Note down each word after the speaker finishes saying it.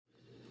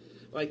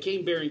Well, I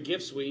came bearing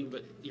gifts, Wayne,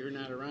 but you're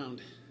not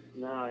around.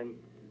 No, I'm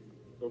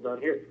still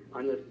down here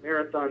on this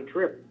marathon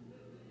trip.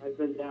 I've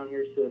been down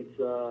here since,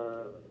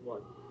 the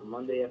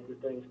Monday after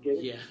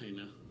Thanksgiving? Yeah, I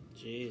know.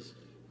 Jeez.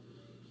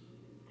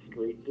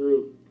 Straight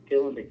through.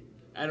 Killing me.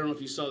 I don't know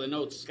if you saw the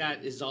notes.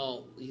 Scott is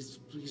he's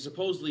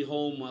supposedly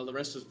home while the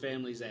rest of his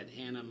family's at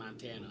Hannah,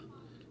 Montana.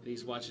 And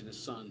he's watching his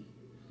son.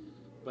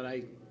 But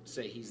I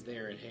say he's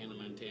there at Hannah,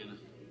 Montana.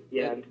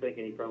 Yeah, I'm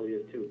thinking he probably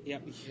is too.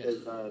 Yep. Yeah.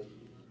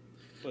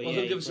 Well,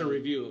 he'll give us a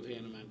review of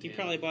Hannah Montana. He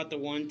probably bought the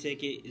one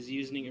ticket, is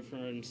using it for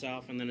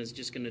himself, and then is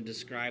just going to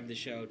describe the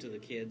show to the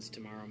kids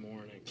tomorrow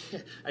morning.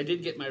 I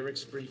did get my Rick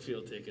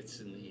Springfield tickets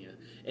in the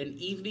An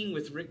Evening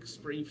with Rick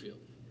Springfield.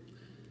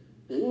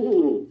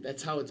 Ooh.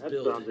 That's how it's that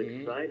built. That sounds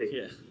exciting.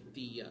 Yeah.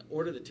 The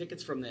order the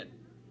tickets from that,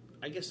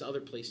 I guess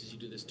other places you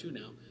do this too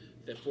now,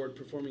 that Ford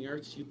Performing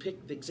Arts, you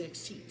pick the exact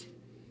seat.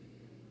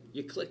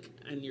 You click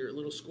on your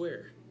little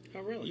square.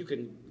 Oh, really? You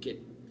can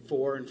get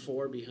 4 and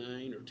 4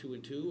 behind, or 2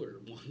 and 2, or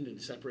 1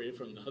 and separated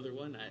from the other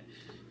one.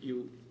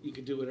 You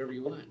can do whatever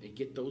you want and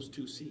get those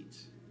 2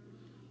 seats.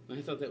 And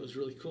I thought that was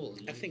really cool.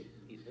 I think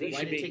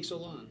why did it take so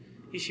long?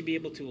 You should be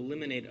able to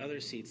eliminate other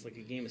seats like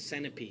a game of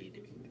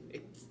Centipede.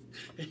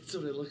 That's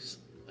what it looks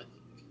like.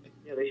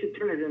 Yeah, they should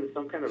turn it into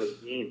some kind of a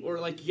game. Or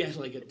like a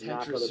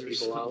Tetris or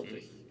something. Out.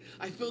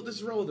 I filled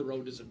this row, the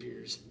row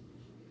disappears.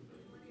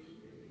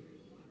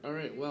 All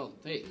right, well,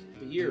 hey,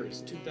 the year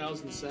is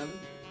 2007.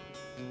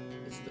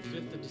 It's the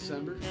 5th of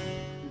December,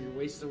 and you're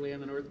wasted away on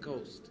the North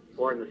Coast.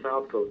 Or in the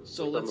South Coast.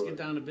 So let's get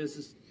down to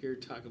business here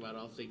to talk about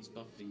all things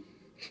Buffy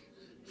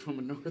from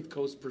a North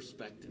Coast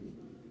perspective.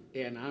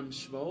 And I'm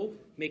Schmo.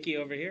 Mickey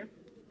over here.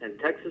 And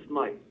Texas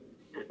Mike.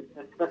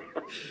 That's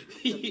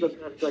the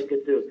best I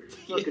could do.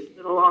 Look, it's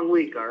been a long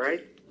week, all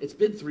right? It's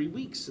been 3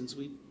 weeks since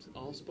we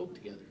all spoke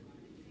together.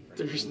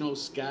 There's no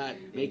Scott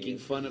making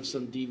fun of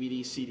some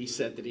DVD, CD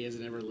set that he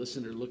hasn't ever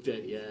listened or looked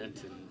at yet.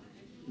 And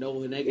no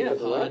negative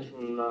HUD.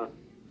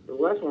 The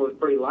last one was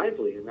pretty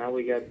lively, and now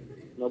we got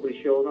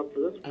nobody showing up for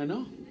this one. I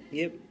know.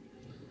 Yep.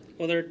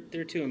 Well,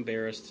 they're too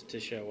embarrassed to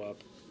show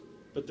up.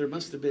 But there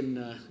must have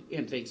been,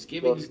 in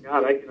Thanksgiving. Well,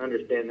 Scott, I can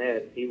understand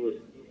that. He was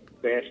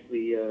bashed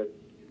the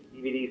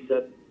DVD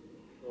set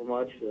so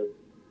much that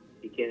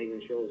he can't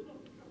even show us.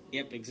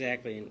 Yep,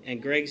 exactly.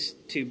 And Greg's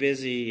too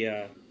busy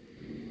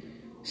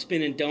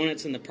spinning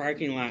donuts in the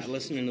parking lot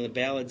listening to the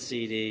Ballad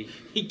CD.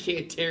 He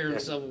can't tear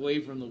himself away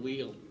from the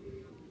wheel.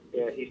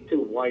 Yeah, he's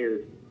too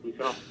wired. He's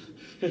off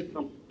with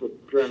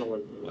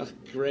adrenaline.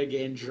 Greg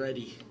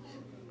Andretti.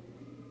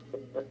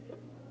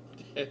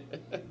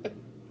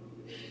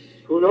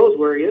 Who knows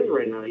where he is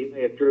right now? He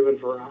may have driven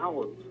for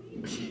hours.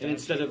 And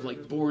instead of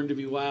like Born to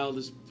Be Wild,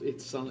 it's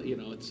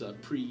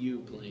pre-U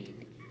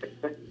playing.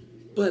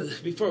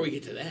 But before we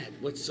get to that,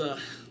 what's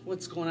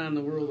going on in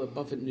the world of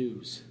Buffett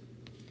news?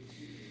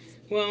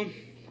 Well,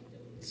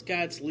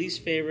 Scott's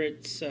least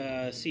favorite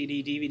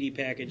CD DVD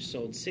package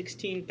sold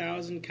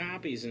 16,000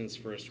 copies in its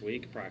first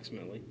week,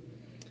 approximately,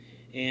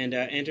 and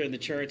entered the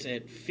charts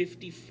at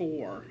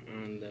 54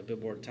 on the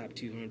Billboard Top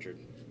 200.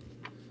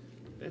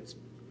 That's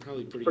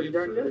probably pretty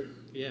good.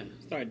 Yeah.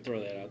 Thought I'd throw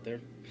that out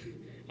there.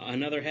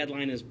 Another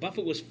headline is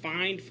Buffett was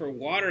fined for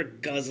water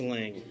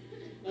guzzling.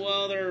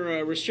 Well,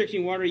 they're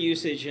restricting water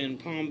usage in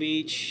Palm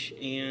Beach,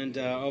 and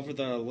over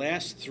the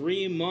last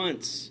 3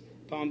 months,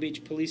 Palm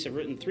Beach police have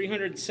written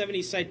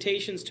 370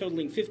 citations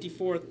totaling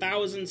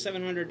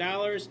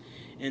 $54,700,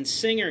 and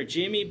singer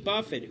Jimmy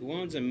Buffett, who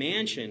owns a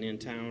mansion in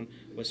town,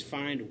 was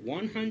fined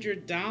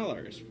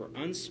 $100 for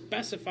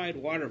unspecified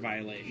water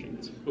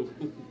violations.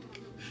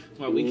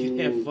 Well, we can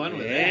have fun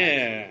with that.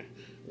 Yeah.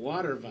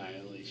 Water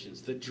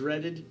violations. The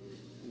dreaded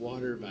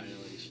water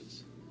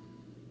violations.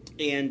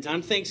 And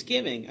on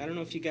Thanksgiving, I don't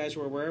know if you guys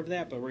were aware of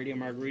that, but Radio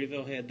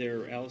Margaritaville had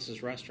their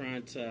Alice's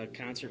Restaurant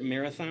concert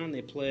marathon.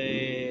 They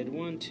played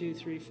 9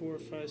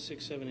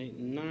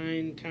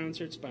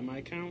 concerts by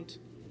my count.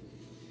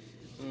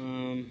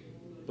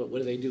 But what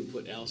do they do?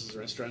 Put Alice's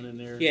Restaurant in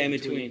there? Yeah, in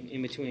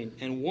between.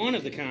 And one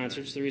of the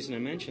concerts, the reason I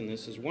mention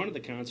this is one of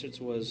the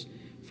concerts was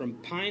from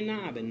Pine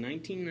Knob in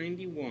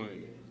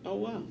 1991. Oh,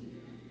 wow.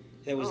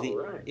 That was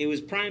right. It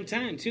was prime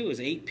time, too. It was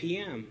 8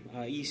 p.m.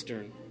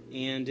 Eastern.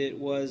 And it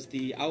was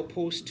the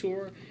Outpost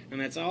Tour, and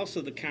that's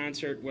also the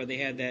concert where they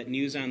had that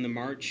News on the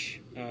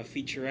March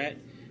featurette,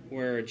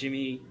 where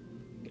Jimmy,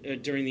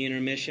 during the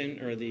intermission,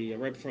 or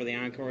right before the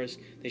encores,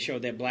 they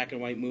showed that black and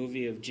white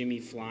movie of Jimmy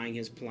flying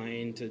his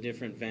plane to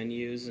different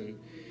venues and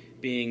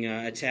being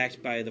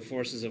attacked by the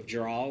forces of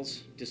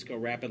Jaws, Disco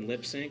Rapid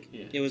Lip Sync.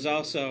 Yeah. It was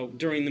also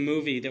during the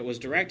movie that was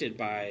directed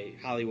by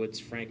Hollywood's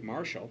Frank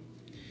Marshall.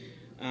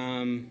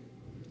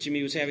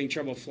 Jimmy was having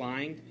trouble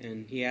flying,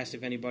 and he asked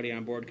if anybody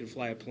on board could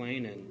fly a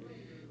plane, and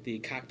the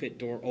cockpit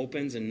door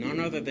opens, and none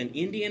other than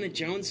Indiana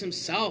Jones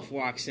himself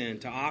walks in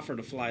to offer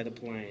to fly the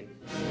plane.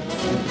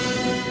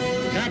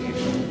 Captain,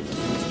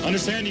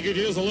 understand you could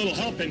use a little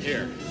help in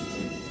here.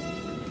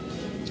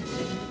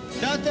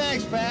 No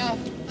thanks, pal.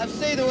 I've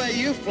seen the way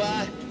you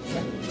fly.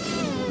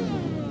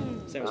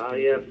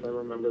 Yes, I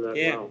remember that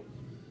well.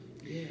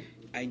 Yeah.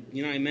 I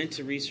meant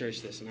to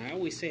research this, and I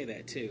always say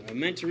that too. I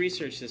meant to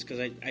research this because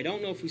I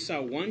don't know if we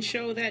saw one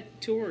show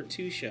that tour or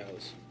two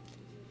shows.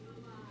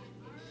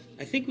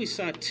 I think we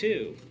saw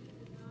two.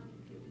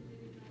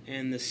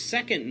 And the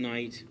second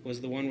night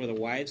was the one where the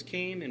wives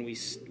came, and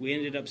we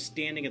ended up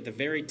standing at the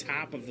very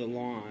top of the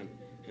lawn,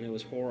 and it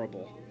was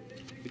horrible.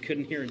 We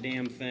couldn't hear a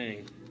damn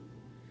thing.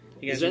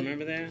 You guys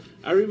remember that?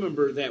 I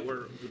remember that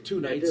were 2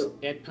 nights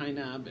at Pine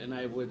Knob, and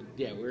we're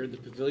in the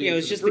pavilion. Yeah, it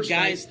was just the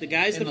guys the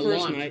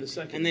first night,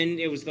 the and then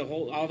it was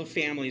all the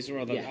families or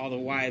all the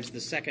wives the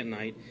second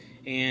night,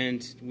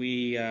 and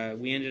we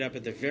ended up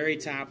at the very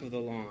top of the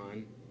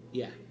lawn.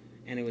 Yeah,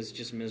 and it was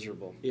just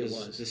miserable. It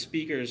was.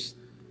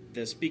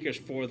 The speakers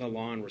for the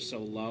lawn were so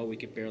low we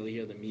could barely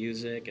hear the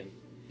music, and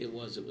it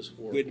was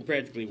horrible. We'd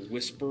practically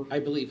whisper. I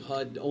believe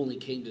HUD only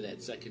came to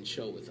that second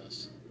show with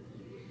us.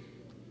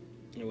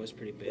 It was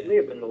pretty bad. It may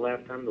have been the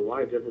last time the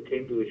wives ever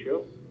came to a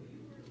show.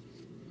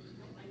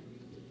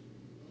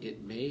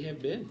 It may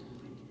have been.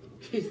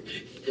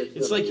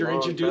 It's like you're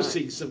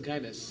introducing some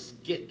kind of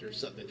skit or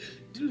something.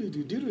 Do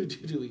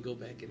we go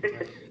back in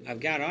time? I've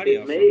got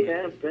audio. It may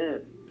have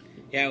been.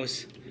 Yeah,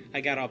 I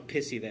got all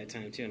pissy that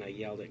time too, and I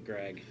yelled at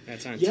Greg.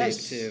 That's on tape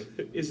too.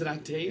 Is it on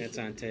tape? That's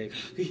on tape.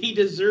 He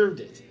deserved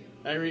it.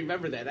 I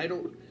remember that.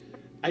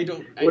 I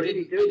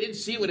didn't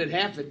see when it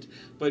happened,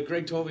 but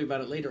Greg told me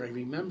about it later. I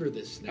remember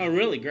this now. Oh,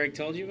 really? Greg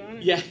told you about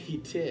it? Yeah, he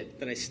did.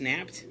 That I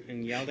snapped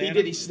and yelled at him? He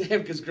did. He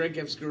snapped because Greg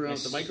kept screwing around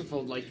with the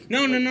microphone.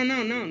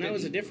 No. That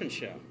was a different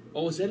show.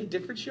 Oh, was that a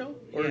different show?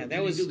 Or yeah,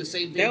 that was do the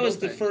same thing. That was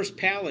the first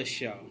Palace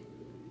show.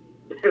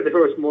 There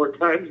was more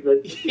times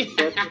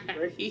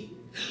that.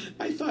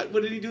 I thought,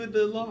 what did he do at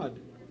the lawn?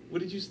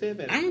 What did you stand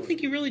at? I don't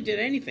think he really did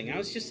anything. I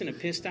was just in a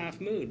pissed off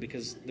mood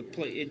because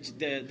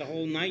the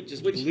whole night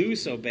just blew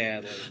so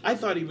badly. I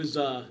thought he was.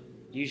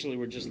 Usually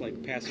we're just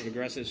like passive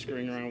aggressive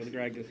screwing around with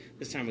Greg.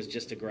 This time was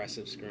just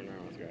aggressive screwing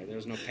around with Greg. There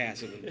was no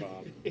passive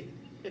involved.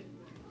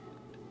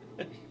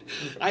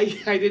 I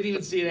didn't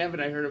even see it happen.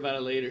 I heard about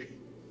it later,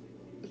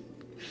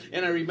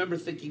 and I remember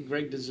thinking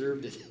Greg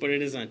deserved it. But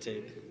it is on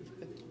tape.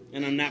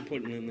 And I'm not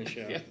putting it in the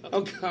show. Yeah.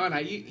 Oh God,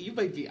 you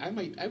might be. I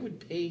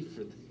would pay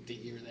to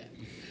hear that.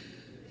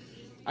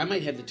 I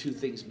might have the two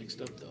things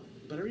mixed up though.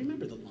 But I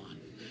remember the lawn.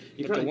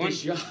 You but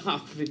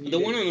probably the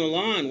one on the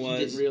lawn was.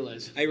 You didn't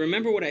realize. I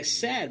remember what I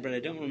said, but I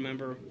don't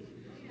remember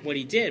what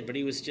he did. But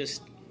he was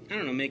just, I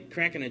don't know,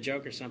 cracking a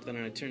joke or something.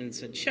 And I turned and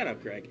said, "Shut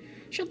up, Greg.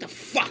 Shut the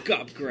fuck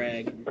up,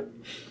 Greg."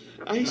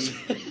 And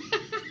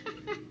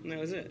that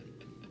was it.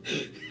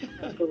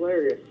 That's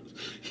hilarious.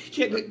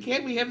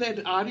 Can't we have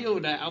that audio?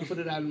 And I'll put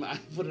it on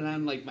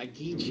like my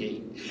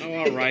keychain. Oh,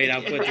 all right.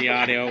 I'll put the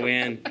audio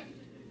in.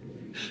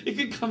 It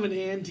could come in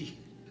handy.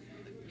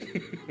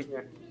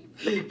 Yeah.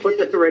 Put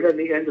that right on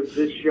the end of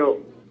this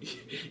show.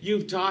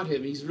 You've taught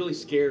him. He's really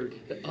scared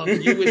of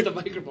you with the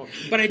microphone.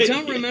 But I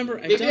don't remember.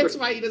 That's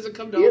why he doesn't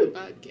come to all the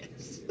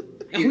podcasts.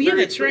 Oh, yeah,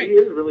 that's right. He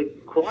is really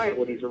quiet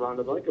when he's around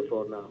the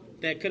microphone now.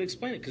 That could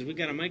explain it, because we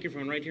got a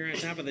microphone right here on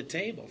top of the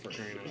table, for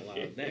crying out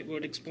loud. That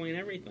would explain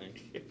everything.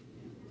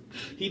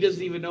 He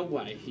doesn't even know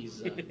why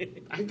he's.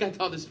 I've got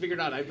all this figured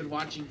out. I've been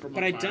watching from.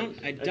 But I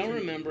don't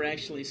remember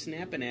actually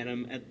snapping at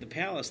him at the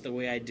Palace the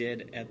way I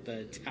did at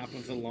the top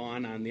of the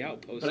lawn on the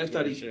Outpost. But I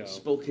thought he show.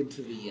 spoke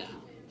into the.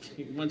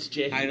 Once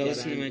Jay. I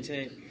listened to my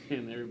tape,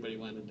 and everybody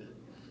wanted to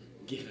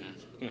get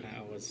on.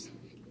 I was.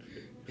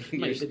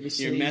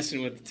 You're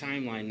messing with the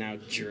timeline now,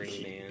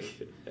 Journeyman.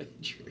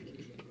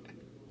 Journeyman.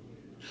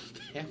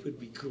 That would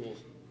be cool.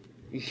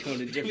 You go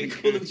to different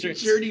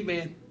concerts.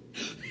 Journeyman.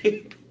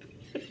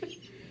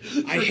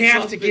 I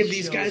have to give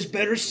these guys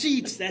better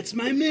seats. That's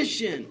my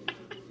mission.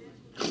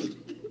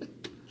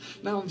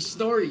 Now I'm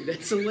snoring.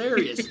 That's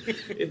hilarious.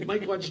 If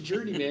Mike watched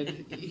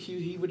Journeyman,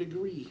 he would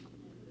agree.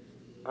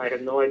 I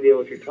have no idea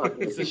what you're talking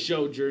about. It's a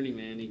show,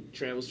 Journeyman. He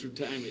travels through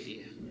time with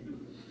you.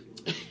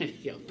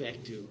 Yeah,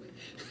 back to...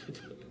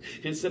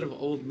 Instead of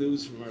old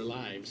news from our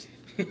lives.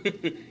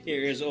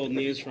 Here's old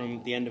news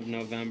from the end of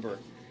November.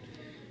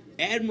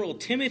 Admiral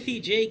Timothy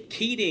J.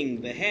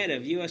 Keating, the head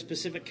of U.S.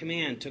 Pacific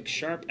Command, took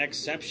sharp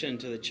exception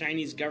to the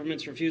Chinese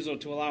government's refusal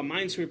to allow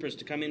minesweepers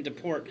to come into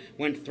port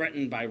when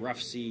threatened by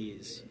rough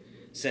seas.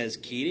 Says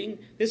Keating,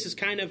 this is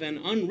kind of an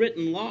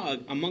unwritten law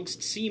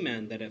amongst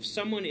seamen that if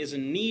someone is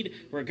in need,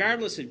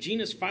 regardless of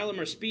genus, phylum,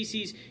 or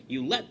species,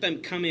 you let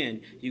them come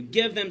in. You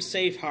give them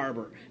safe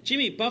harbor.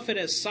 Jimmy Buffett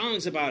has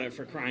songs about it,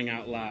 for crying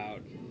out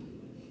loud.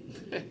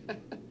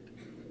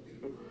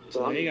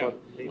 So there you go.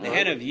 The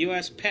head of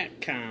U.S.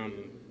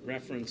 PATCOM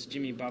referenced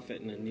Jimmy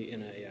Buffett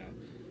in a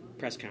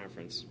press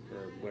conference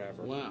or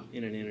whatever. Wow.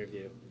 In an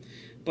interview.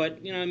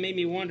 But, it made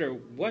me wonder,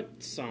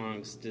 what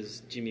songs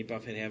does Jimmy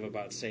Buffett have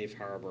about safe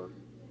harbor?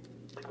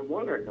 I'm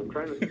wondering. I'm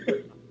trying to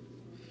think.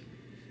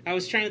 I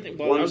was trying to think.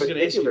 Well, I was going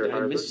to ask you, did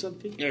I miss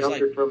something?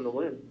 Shelter from the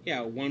wind.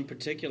 Yeah, one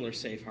particular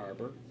safe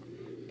harbor.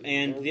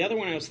 And the other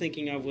one I was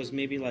thinking of was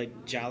maybe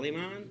like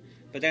Jollyman,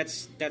 but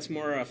that's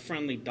more a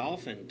friendly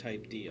dolphin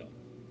type deal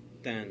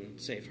than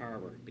safe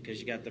harbor,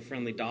 because you got the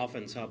friendly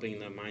dolphins helping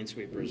the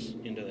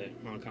minesweepers into the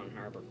Hong Kong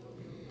harbor.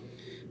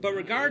 But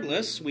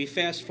regardless, we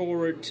fast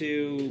forward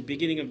to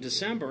beginning of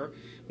December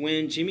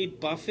when Jimmy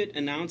Buffett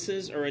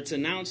it's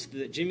announced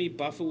that Jimmy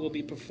Buffett will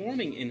be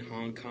performing in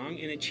Hong Kong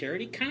in a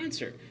charity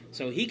concert.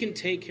 So he can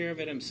take care of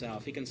it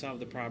himself. He can solve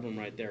the problem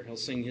right there. He'll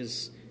sing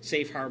his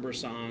safe harbor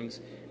songs,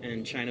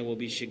 and China will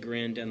be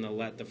chagrined, and they'll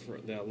let the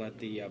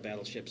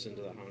battleships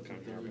into the Hong Kong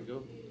harbor. There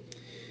we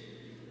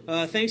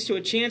go. Thanks to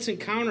a chance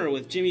encounter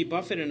with Jimmy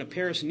Buffett in a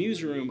Paris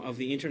newsroom of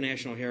the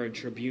International Herald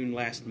Tribune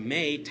last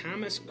May,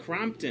 Thomas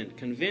Crompton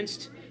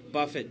convinced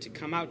Buffett to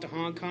come out to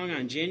Hong Kong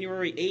on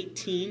January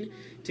 18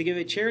 to give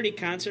a charity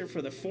concert for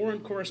the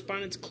Foreign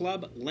Correspondents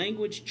Club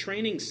Language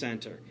Training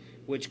Center,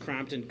 which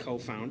Crompton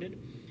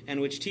co-founded, and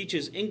which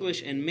teaches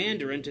English and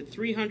Mandarin to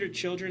 300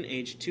 children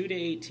aged 2 to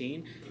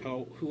 18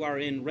 who are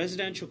in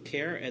residential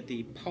care at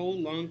the Po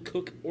Lung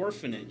Cook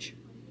Orphanage.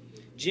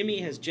 Jimmy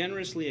has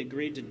generously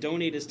agreed to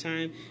donate his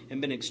time and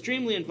been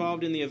extremely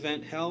involved in the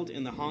event held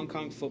in the Hong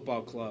Kong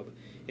Football Club.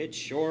 It's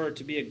sure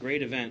to be a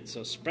great event,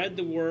 so spread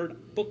the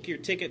word, book your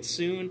tickets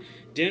soon.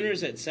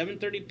 Dinner's at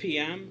 7:30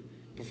 p.m.,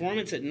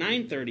 performance at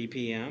 9:30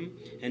 p.m.,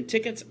 and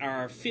tickets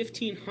are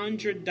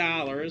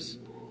 $1,500.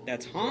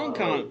 That's Hong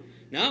Kong.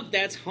 Nope,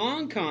 that's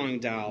Hong Kong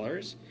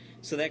dollars.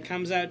 So that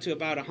comes out to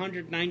about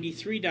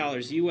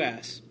 $193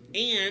 US.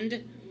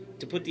 And,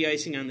 to put the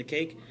icing on the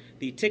cake,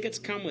 the tickets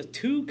come with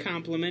 2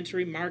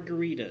 complimentary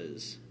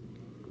margaritas.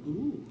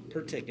 Ooh.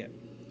 Per ticket.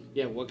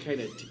 Yeah, what kind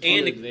of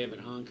tequila do they have in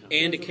Hong Kong?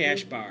 And a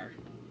cash bar.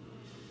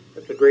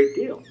 That's a great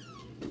deal.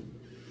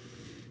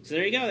 So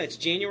there you go. That's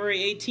January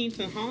 18th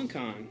in Hong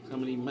Kong. How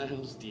many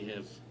miles do you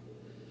have?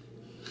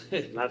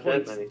 Not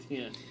that many.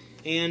 Yeah.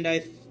 And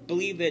I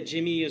believe that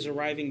Jimmy is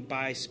arriving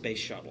by space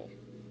shuttle.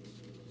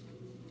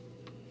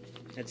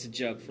 That's a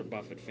joke for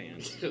Buffett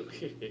fans.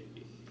 Okay.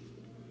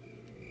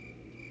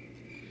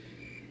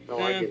 I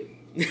like it.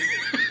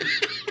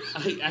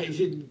 I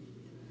didn't.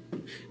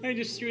 I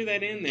just threw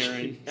that in there,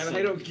 and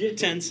I don't get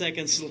 10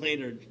 seconds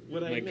later,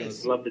 what I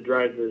missed. Love to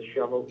drive the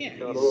shuttle. Yeah,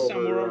 shuttle he's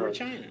somewhere over over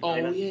China. Oh,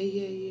 China.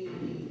 yeah.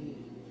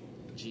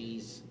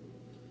 Jeez.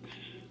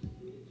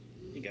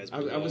 You guys.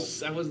 I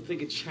wasn't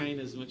thinking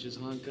China as much as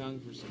Hong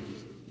Kong for some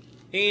reason.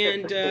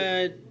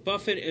 And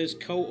Buffett is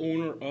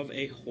co-owner of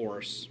a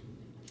horse.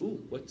 Ooh,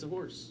 what's a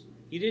horse?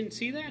 You didn't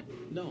see that?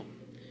 No.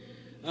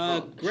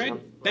 Greg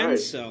right.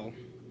 Bensel,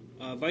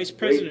 vice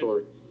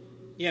president.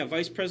 Yeah,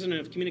 Vice President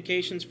of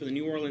Communications for the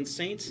New Orleans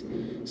Saints,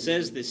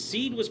 says the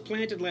seed was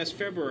planted last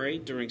February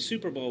during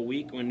Super Bowl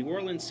week when New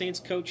Orleans Saints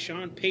coach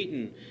Sean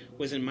Payton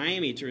was in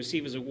Miami to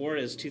receive his award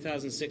as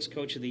 2006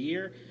 Coach of the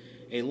Year.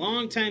 A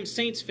longtime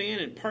Saints fan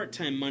and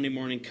part-time Monday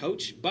morning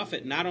coach,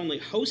 Buffett not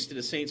only hosted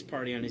a Saints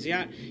party on his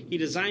yacht, he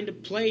designed a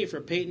play for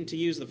Payton to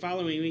use the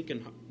following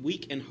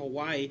week in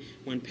Hawaii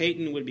when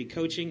Payton would be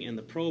coaching in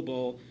the Pro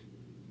Bowl.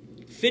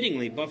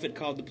 Fittingly, Buffett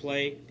called the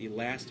play The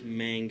Last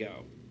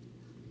Mango.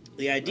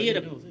 The idea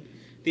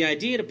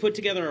to put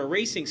together a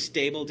racing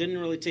stable didn't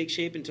really take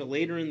shape until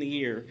later in the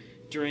year,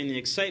 during the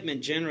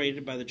excitement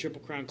generated by the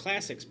Triple Crown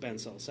Classics,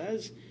 Bensel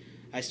says.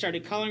 I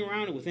started calling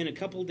around, and within a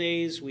couple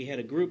days, we had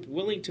a group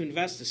willing to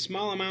invest a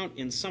small amount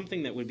in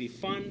something that would be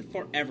fun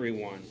for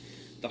everyone.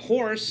 The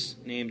horse,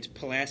 named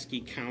Pulaski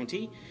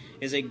County,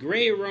 is a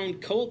gray-roan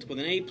colt with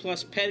an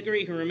A-plus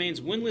pedigree who remains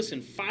winless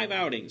in 5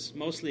 outings,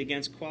 mostly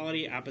against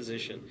quality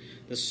opposition.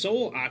 The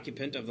sole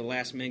occupant of the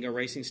Last Mango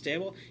Racing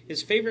Stable,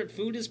 his favorite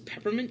food is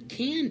peppermint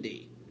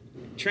candy.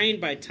 Trained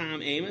by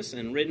Tom Amos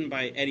and ridden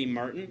by Eddie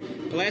Martin,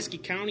 Pulaski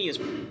County is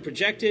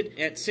projected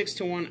at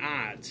 6-1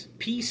 odds.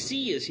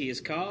 PC, as he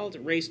is called,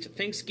 raced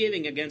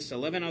Thanksgiving against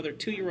 11 other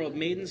 2-year-old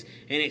maidens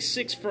in a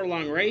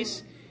 6-furlong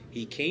race.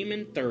 He came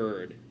in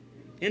 3rd.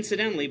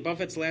 Incidentally,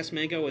 Buffett's Last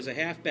Mango was a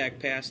halfback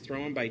pass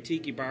thrown by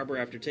Tiki Barber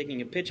after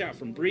taking a pitch out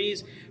from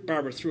Breeze.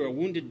 Barber threw a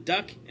wounded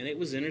duck, and it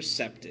was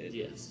intercepted.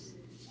 Yes.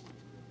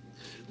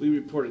 We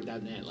reported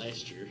on that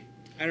last year.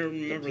 I don't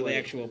remember the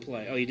actual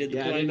play. Oh, you did the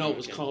play? Yeah, I didn't know it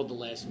was called The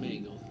Last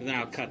Mango. And then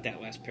I'll cut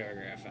that last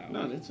paragraph out.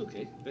 No, that's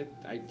okay.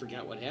 I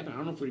forgot what happened. I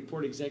don't know if we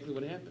reported exactly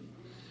what happened.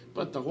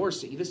 But the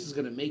horse, this is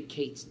going to make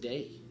Kate's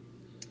day.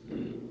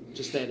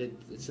 Just that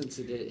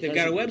They've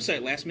got a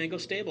website,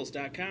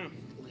 lastmangostables.com.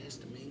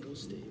 Last Mango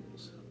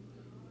Stables.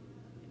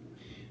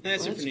 And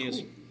that's it for That's news.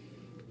 cool.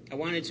 I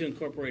wanted to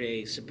incorporate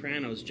a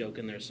Sopranos joke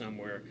in there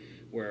somewhere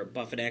where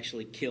Buffett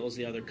actually kills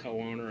the other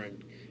co-owner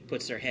and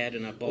puts their head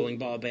in a bowling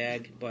ball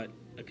bag, but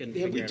I couldn't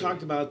figure Have we it talked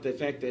out. about the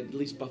fact that at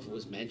least Buffett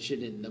was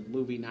mentioned in the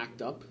movie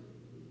Knocked Up?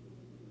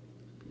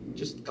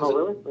 Oh,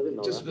 really? I didn't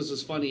know Just that. because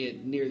it's funny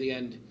near the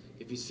end,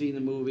 if you've seen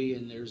the movie,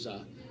 and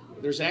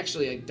there's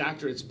actually a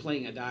doctor that's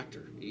playing a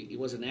doctor. He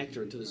was an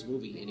actor into this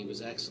movie, and he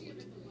was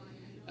excellent.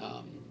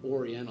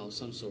 Oriental of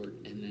some sort,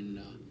 and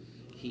then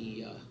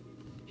he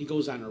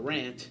goes on a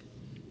rant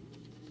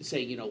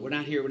saying, we're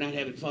not here, we're not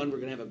having fun, we're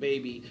going to have a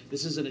baby,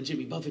 this isn't a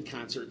Jimmy Buffett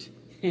concert,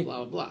 blah,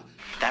 blah, blah.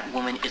 That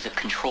woman is a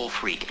control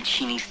freak, and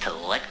she needs to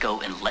let go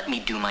and let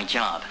me do my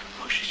job.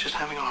 Well, she's just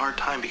having a hard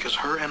time because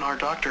her and our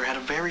doctor had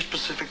a very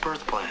specific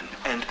birth plan,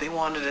 and they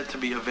wanted it to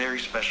be a very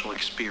special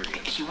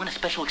experience. If you want a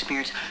special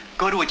experience,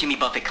 go to a Jimmy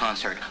Buffett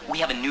concert. We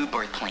have a new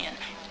birth plan.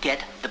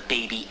 get the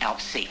baby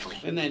out safely.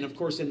 And then, of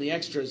course, in the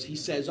extras, he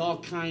says all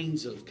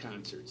kinds of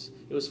concerts.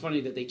 It was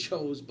funny that they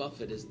chose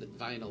Buffett as the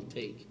final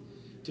take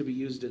to be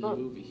used in the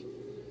movie.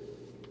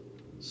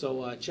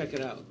 So check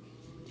it out.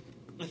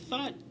 I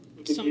thought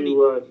Did somebody,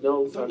 you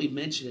know? I thought we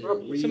mentioned it.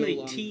 Real somebody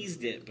long.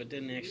 teased it, but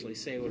didn't actually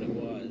say what it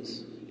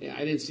was. Yeah, I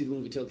didn't see the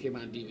movie till it came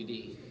out on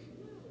DVD.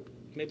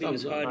 Maybe it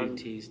was Thumbs up. Hud who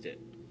teased it.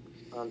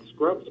 On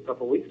Scrubs a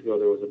couple weeks ago,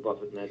 there was a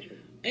Buffett mention.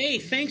 Hey,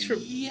 thanks for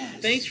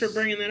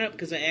bringing that up,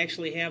 because I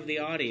actually have the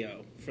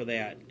audio for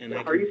that. And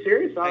Are you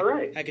serious? All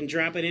right. I can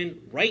drop it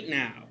in right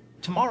now.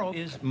 Tomorrow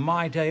is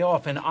my day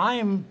off, and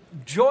I'm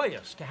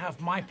joyous to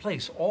have my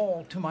place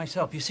all to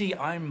myself. You see,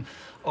 I'm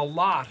a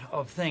lot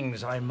of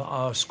things. I'm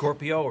a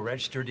Scorpio, a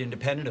registered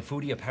independent, a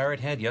foodie, a parrot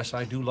head. Yes,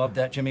 I do love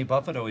that Jimmy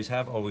Buffett. Always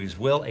have, always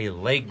will. A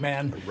leg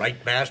man.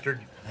 Right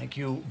bastard. Thank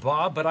you,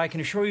 Bob. But I can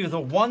assure you the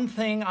one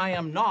thing I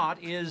am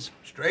not is...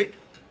 Straight?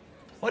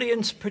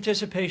 Audience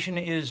participation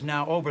is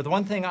now over. The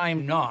one thing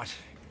I'm not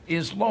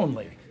is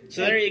lonely.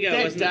 So there you go.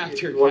 That Wasn't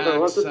Dr. Wasn't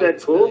Cox, that I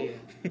cool?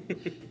 tell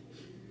you.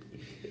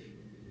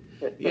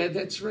 Yeah,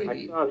 that's right.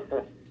 I saw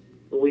that.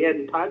 But we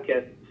hadn't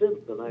podcasted since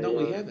then. No,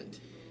 we haven't.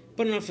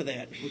 But enough of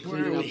that. We're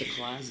Where cleaning are out we? the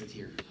closet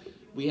here.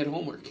 We had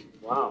homework.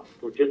 Wow,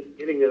 we're just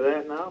getting to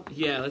that now?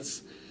 Yeah,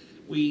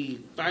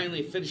 we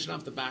finally finishing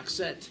off the box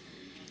set.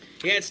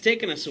 Yeah, it's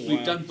taken us a while.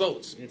 We've done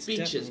boats, It's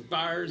beaches, definitely-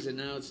 bars, and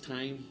now it's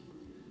time.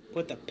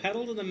 Put the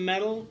pedal to the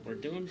metal. We're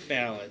doing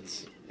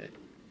ballads.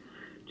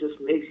 Just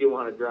makes you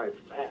want to drive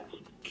fast.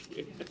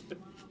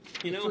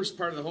 You know, First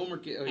part of the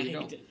homework. Oh, I you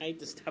don't. hate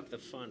to stop the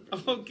fun.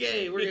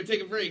 Okay, we're going to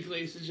take a break,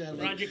 ladies and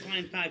gentlemen. Roger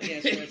Klein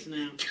podcast starts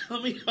now.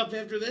 Coming up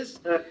after this,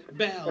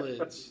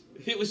 ballads.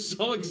 It was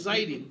so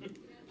exciting.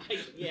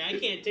 I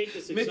can't take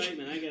this Mick,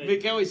 excitement.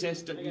 Mick always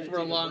has to, I gotta before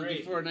a take a break.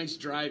 before a nice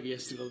drive, he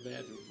has to go to the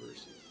bathroom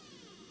first.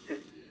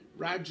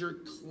 Roger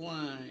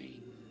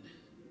Klein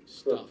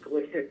So stuff.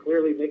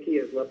 clearly, Mickey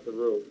has left the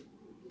room.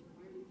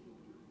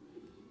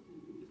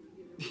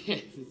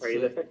 Are you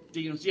there?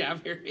 Dino's, yeah, I'm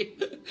here.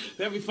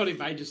 That'd be funny if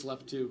I just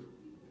left too.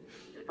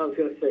 I was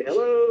going to say,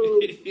 hello.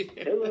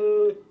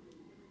 Hello.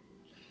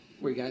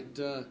 We got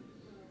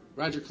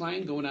Roger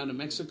Klein going down to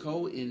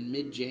Mexico in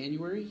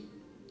mid-January,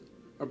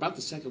 or about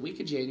the second week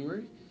of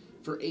January,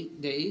 for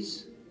 8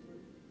 days.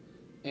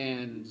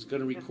 And he's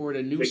going to record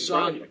a new Big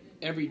song project.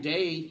 every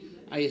day,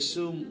 I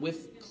assume,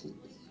 with,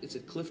 is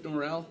it Cliff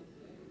Norrell?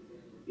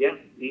 Yeah,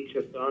 each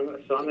a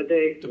song a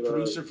day. The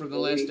producer from the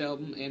last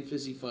album, and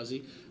Fizzy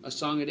Fuzzy. A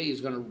song a day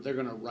they're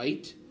gonna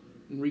write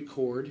and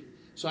record.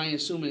 So I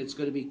assume it's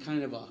going to be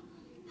kind of a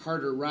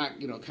harder rock,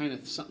 kind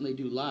of something they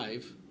do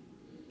live.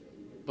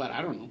 But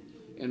I don't know.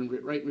 And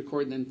write,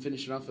 record, and then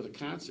finish it off with a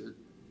concert.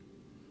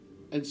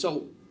 And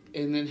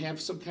then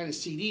have some kind of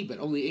CD, but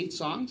only 8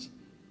 songs?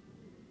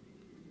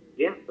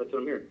 Yeah, that's what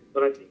I'm hearing.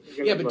 But I think they're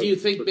gonna, Yeah, but do you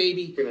think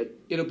maybe gonna,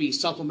 it'll be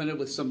supplemented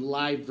with some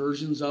live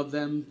versions of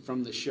them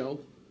from the show?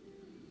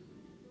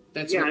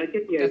 I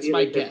get the that's idea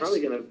my that they're guess.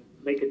 probably going to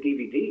make a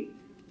DVD.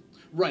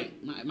 Right.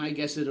 My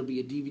guess it'll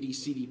be a DVD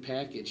CD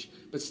package.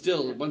 But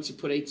still, once you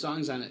put 8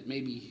 songs on it,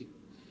 maybe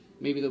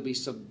there'll be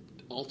some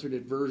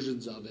alternate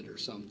versions of it or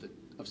something,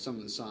 of some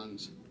of the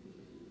songs.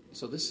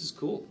 So this is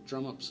cool.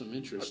 Drum up some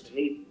interest. It's a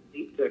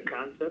neat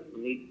concept, a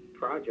neat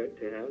project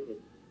to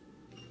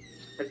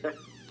have.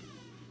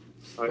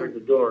 I heard the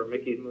door.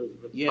 Mickey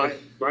moved. Yeah.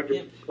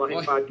 Roger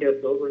Klein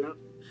podcast over now?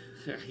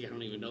 I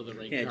don't even know the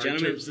right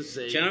gentlemen, terms to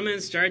say. gentlemen,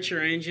 start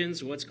your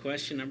engines. What's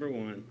question number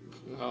 1?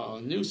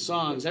 Oh, new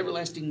songs.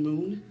 Everlasting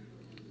Moon.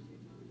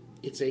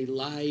 It's a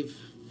live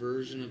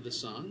version of the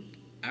song.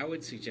 I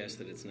would suggest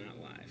that it's not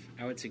live.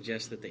 I would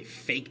suggest that they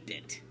faked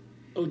it.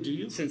 Oh, do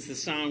you? Since the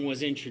song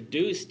was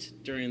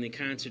introduced during the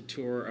concert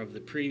tour of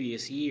the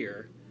previous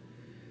year,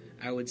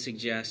 I would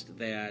suggest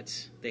that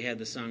they had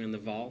the song in the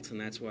vault,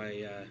 and that's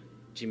why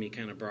Jimmy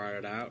kind of brought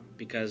it out,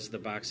 because the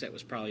box set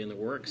was probably in the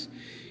works.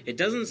 It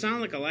doesn't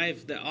sound like a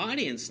live... The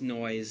audience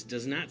noise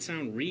does not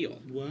sound real.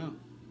 Wow.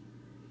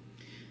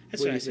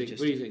 That's What what I do you think? suggest.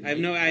 What do you think, I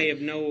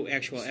have no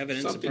actual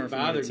evidence Something apart from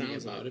what it bothered me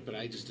sounds about like. it, but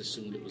I just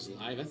assumed it was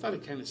live. I thought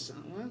it kind of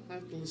sounded... Well, I'll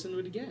have to listen to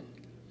it again.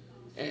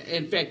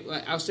 In fact,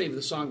 I'll save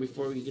the song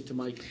before we get to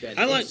Mike.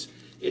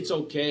 It's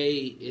okay.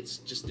 It's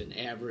just an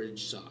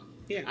average song.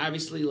 Yeah.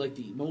 Obviously, like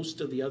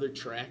most of the other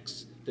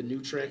tracks, the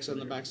new tracks on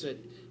the box set,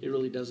 it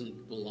really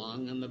doesn't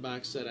belong on the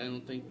box set, I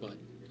don't think, but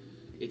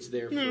it's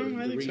there for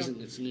the reason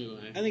it's new.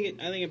 I think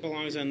it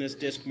belongs on this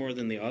disc more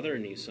than the other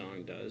new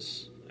song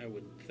does, I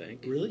would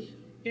think. Really?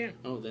 Yeah.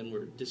 Oh, then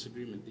we're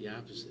disagreement the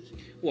opposite.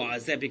 Well,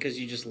 is that because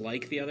you just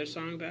like the other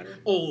song better?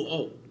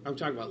 Oh, I'm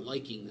talking about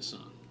liking the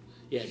song.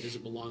 Yeah, does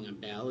it belong on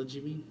ballads,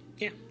 you mean?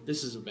 Yeah.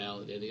 This is a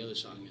ballad, yeah, the other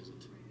song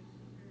isn't.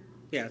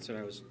 Yeah, that's what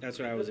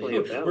I was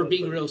We're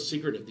being real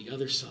secretive, the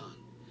other song.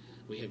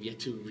 We have yet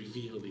to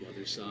reveal the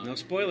other song. No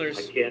spoilers.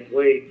 I can't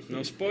wait.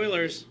 No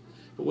spoilers.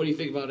 But what do you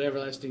think about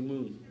Everlasting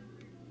Moon?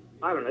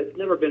 I don't know. It's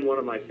never been one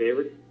of my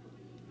favorites,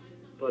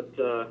 but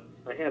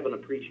I have an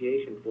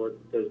appreciation for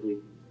it because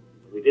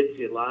we did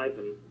see it live,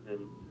 and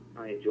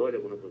I enjoyed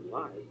it when it was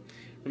live.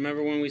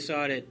 Remember when we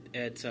saw it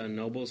at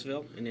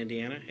Noblesville in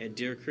Indiana, at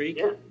Deer Creek?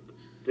 Yeah.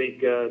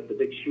 the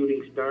big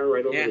shooting star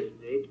right over Yeah. the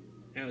stage.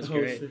 That was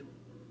great.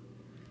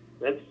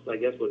 That's, I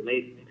guess, what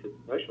made it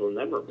special and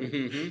memorable.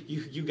 Mm-hmm.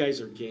 You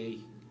guys are gay.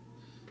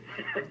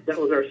 That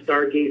was our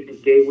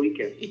stargazing gay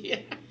weekend. Yeah.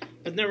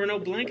 But there were no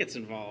blankets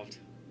involved.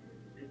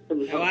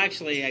 Well,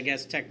 actually, I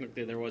guess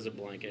technically there was a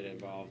blanket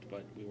involved,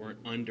 but we weren't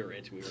under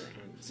it. We were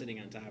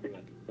sitting on top of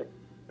it.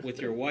 With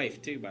your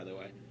wife, too, by the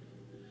way.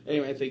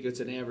 Anyway, I think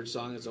it's an average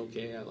song. It's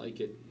okay. I like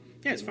it.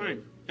 Yeah, it's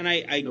fine. And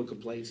I no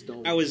complaints.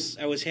 No. I was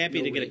happy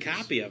no to get a ratings.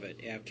 copy of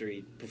it after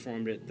he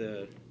performed it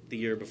the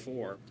year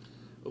before.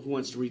 Who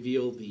wants to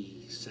reveal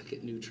the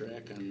second new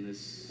track on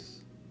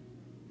this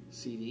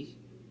CD?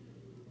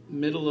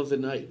 Middle of the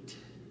Night.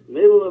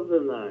 Middle of the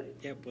night.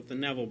 Yep, with the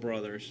Neville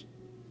Brothers.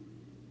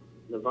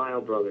 The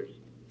Vile Brothers.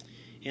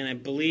 And I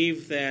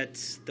believe that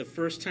the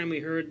first time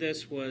we heard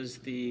this was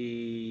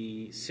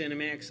the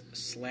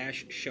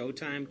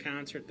Cinemax/Showtime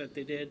concert that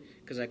they did,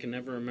 because I can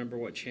never remember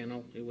what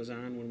channel it was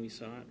on when we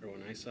saw it, or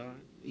when I saw it.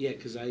 Yeah,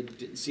 because I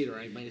didn't see it, or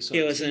I might have saw It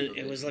it. was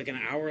it was like an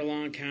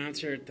hour-long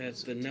concert that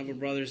the Neville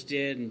Brothers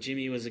did, and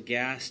Jimmy was a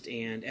guest,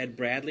 and Ed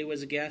Bradley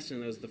was a guest,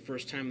 and it was the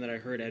first time that I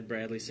heard Ed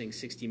Bradley sing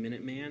 60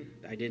 Minute Man.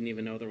 I didn't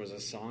even know there was a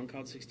song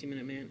called 60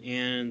 Minute Man.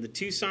 And the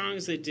two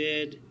songs they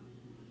did,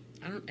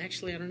 I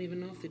don't even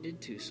know if they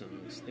did two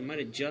songs. They might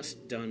have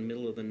just done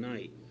Middle of the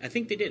Night. I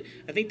think they did.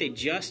 I think they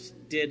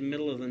just did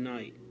Middle of the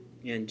Night.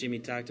 And Jimmy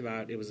talked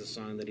about it was a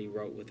song that he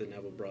wrote with the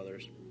Neville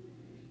Brothers,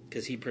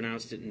 because he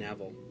pronounced it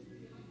Neville.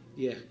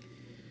 Yeah.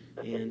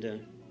 And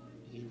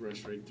he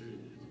rushed right through it.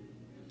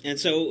 And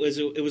so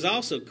it was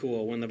also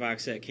cool when the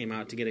box set came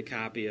out to get a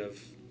copy of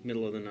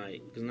Middle of the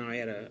Night, because now I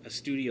had a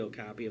studio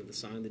copy of the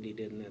song that he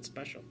did in that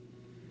special.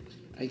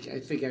 I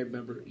think I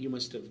remember you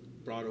must have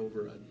brought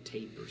over a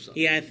tape or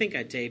something. Yeah, I think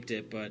I taped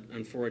it, but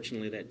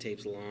unfortunately that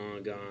tape's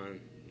long gone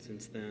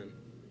since then.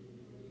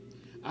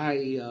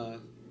 I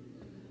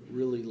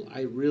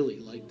really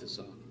like the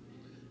song.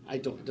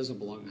 It doesn't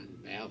belong on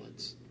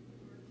ballads,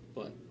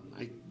 but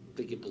I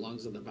think it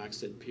belongs on the box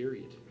set,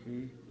 period.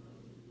 Hmm.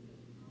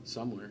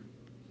 Somewhere.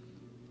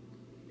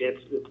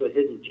 It's a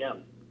hidden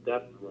gem,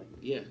 definitely.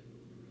 Yeah.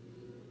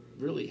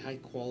 Really high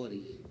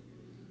quality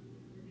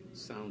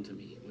sound to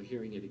me. We're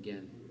hearing it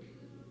again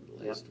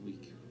last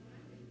week.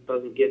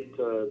 Doesn't get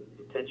the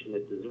attention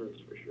it deserves,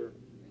 for sure.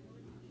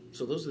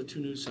 So those are the two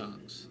new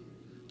songs.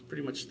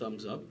 Pretty much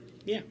thumbs up.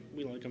 Yeah,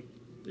 we like them.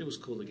 It was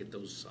cool to get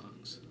those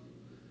songs.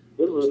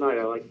 Middle of the Night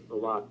I like a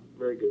lot.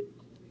 Very good.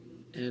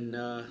 And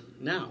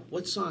now,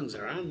 what songs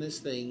are on this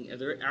thing, if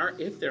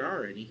there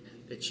are any,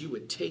 that you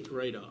would take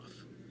right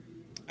off?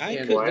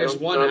 There's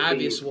one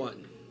obvious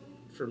one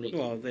for me.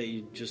 Well, that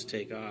you just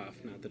take off,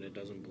 not that it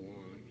doesn't belong.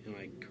 Am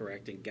I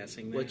correct in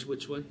guessing that?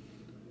 Which one?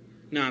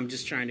 No, I'm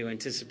just trying to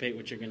anticipate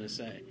what you're going to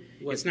say.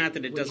 What? It's not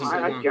that it doesn't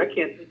I belong.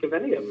 can't think of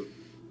any of them.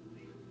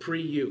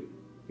 Pre-You.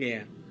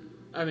 Yeah.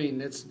 I mean,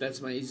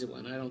 that's my easy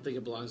one. I don't think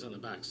it belongs on the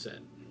box set.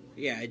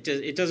 Yeah,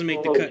 it doesn't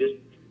make the cut. Just,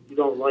 you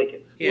don't like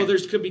it. Yeah. Well,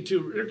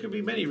 there could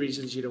be many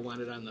reasons you don't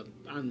want it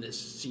on this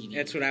CD.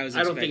 That's what I was I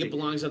don't expecting. think it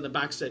belongs on the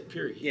box set,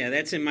 period. Yeah,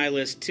 that's in my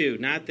list too.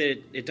 Not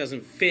that it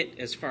doesn't fit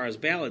as far as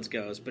ballads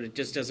goes, but it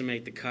just doesn't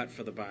make the cut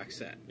for the box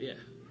set. Yeah.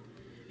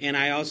 And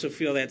I also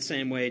feel that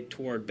same way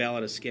toward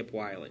Ballad of Skip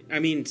Wiley.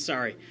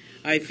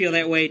 I feel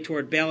that way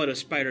toward Ballad of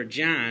Spider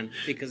John,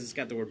 because it's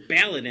got the word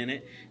ballad in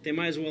it. They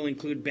might as well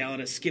include Ballad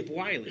of Skip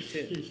Wiley,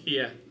 too.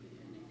 Yeah.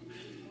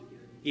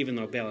 Even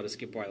though Ballad of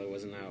Skip Wiley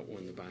wasn't out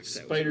when the box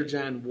set was Spider made.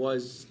 John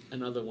was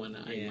another one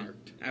I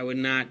marked. I would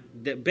not...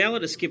 The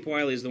Ballad of Skip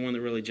Wiley is the one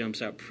that really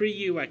jumps out.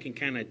 Pre-You I can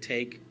kind of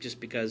take,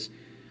 just because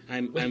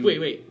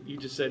Wait. You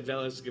just said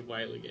Ballad Skip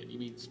Wiley again. You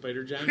mean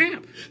Spider John?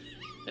 Crap.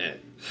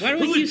 Why do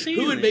we keep saying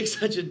Who would that? make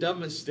such a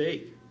dumb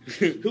mistake?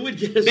 Who would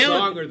get a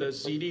song or the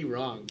CD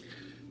wrong?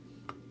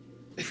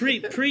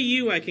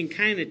 Pre-You I can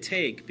kind of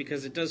take,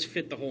 because it does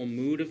fit the whole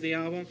mood of the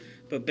album,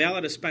 but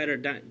Ballad of Spider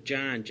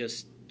John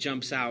just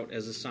jumps out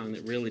as a song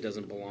that really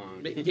doesn't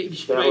belong.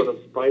 Ballad of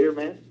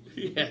Spider-Man?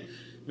 Yeah,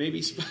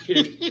 maybe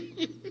Spider.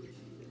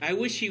 I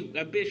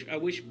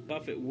wish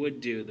Buffett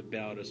would do the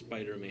Ballad of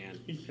Spider-Man.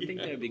 I think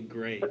that'd be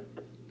great.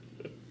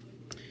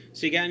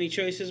 So you got any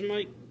choices,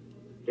 Mike?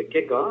 To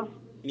kick off?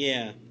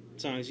 Yeah,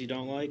 songs you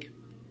don't like?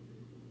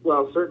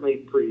 Well,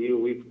 certainly for you,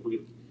 we've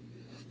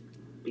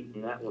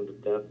beaten that one to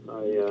death.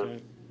 I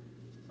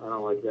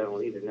don't like that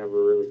one either.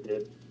 Never really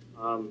did.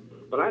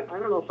 But I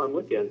don't know if I'm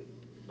with you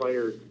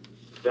on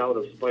Ballad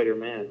of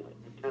Spider-Man.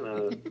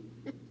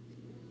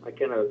 I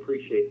kind of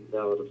appreciate the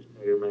Ballad of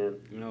Spider-Man.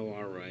 Oh,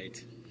 all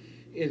right.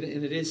 And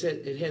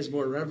it has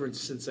more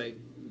reverence since I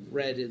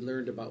read and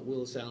learned about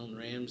Willis Allen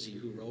Ramsey,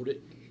 who wrote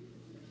it.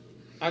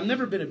 I've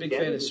never been a big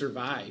fan of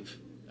Survive.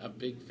 A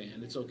big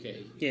fan. It's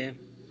okay. Yeah.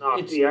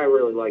 No, see, I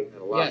really like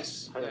that a lot.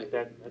 Yes. I think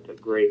that's a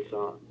great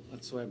song.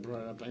 That's why I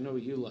brought it up. I know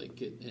you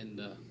like it, and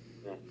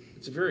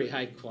it's a very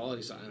high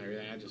quality song and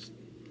everything. I just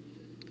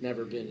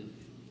never been.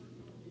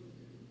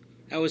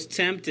 I was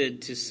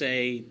tempted to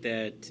say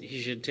that he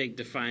should take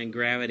Defying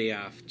Gravity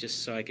off,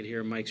 just so I could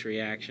hear Mike's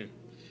reaction.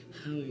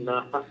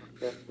 Nah.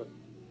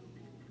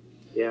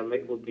 Yeah,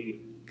 Mick would be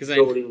Because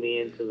goading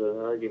me into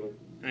the argument.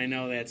 I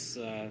know that's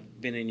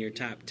been in your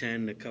top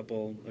 10 a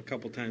couple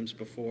times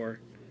before.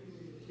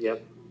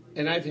 Yep.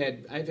 And I've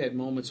had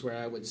moments where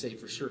I would say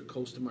for sure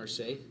Coast to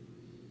Marseille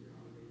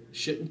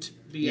shouldn't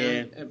be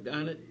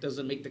on it,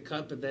 doesn't make the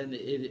cut, but then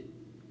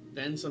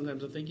then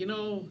sometimes I think,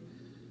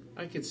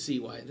 I could see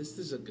why this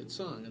is a good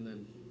song, and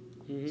then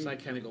so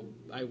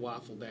I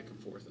waffle back and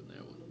forth on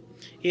that one.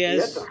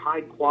 Yes. That's a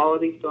high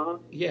quality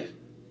song. Yeah.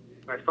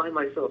 I find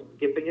myself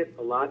skipping it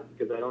a lot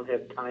because I don't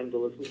have time to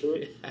listen to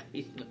it.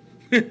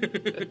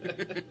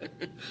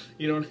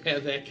 You don't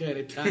have that kind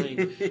of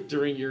time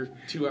during your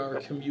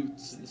 2-hour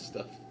commutes and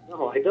stuff.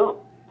 No, I don't.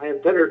 I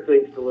have better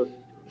things to listen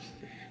to.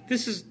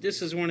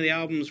 This is one of the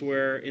albums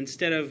where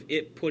instead of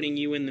it putting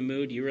you in the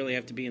mood, you really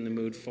have to be in the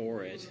mood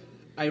for it.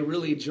 I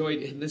really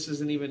enjoyed it, and this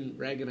isn't even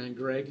ragging on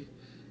Greg,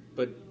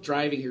 but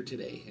driving here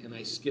today, and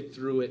I skipped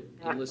through it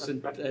and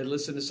listened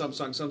to some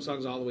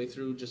songs all the way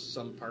through, just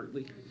some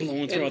partly.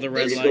 Blowing through all the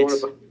red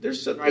lights.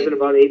 Driving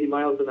about 80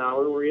 miles an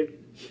hour, were you?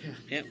 Yeah.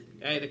 Yep.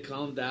 I had to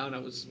calm down. I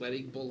was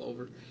sweating, pull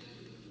over.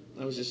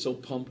 I was just so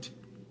pumped.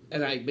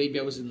 And maybe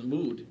I was in the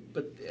mood.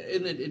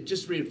 And it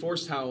just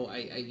reinforced how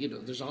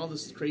there's all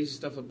this crazy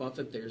stuff of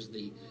Buffett. There's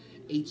the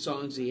 8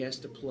 songs he has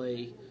to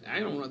play. I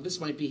don't know.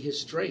 This might be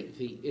his strength.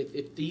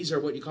 If these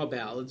are what you call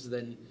ballads,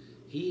 then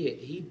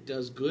he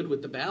does good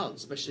with the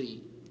ballads,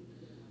 especially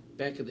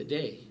back in the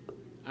day.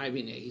 I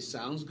mean, he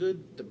sounds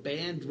good. The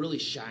band really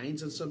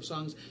shines on some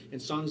songs.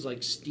 And songs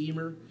like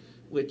Steamer,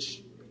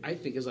 which I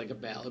think is like a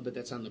ballad, but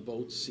that's on the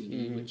Boat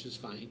CD, which is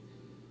fine.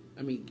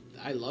 I mean,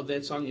 I love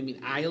that song. I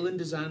mean, Island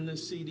is on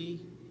this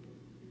CD.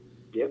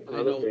 Yep,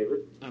 another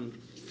favorite. I'm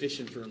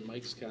fishing for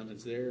Mike's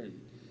comments there.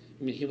 And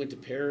I mean, he went to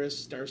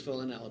Paris,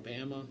 Starsville in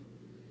Alabama.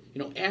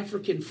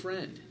 African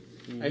Friend.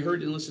 I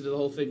heard and listened to the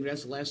whole thing.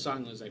 That's the last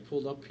song as I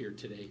pulled up here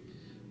today.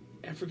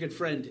 African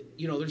Friend,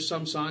 there's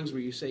some songs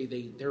where you say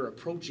they're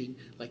approaching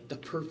like the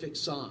perfect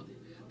song.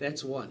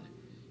 That's one.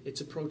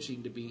 It's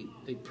approaching to be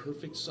the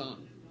perfect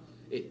song.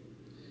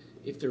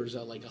 If there's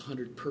like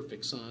 100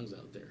 perfect songs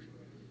out there.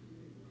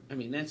 I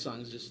mean, that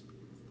song's just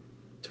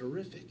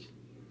terrific.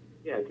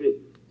 Yeah,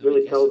 it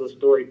really tells the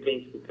story,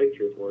 paints the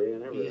picture for you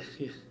and everything.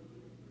 Yeah.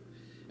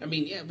 I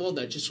mean,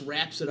 that just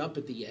wraps it up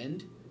at the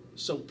end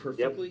so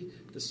perfectly.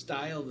 Yep. The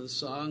style of the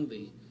song,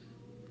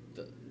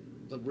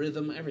 the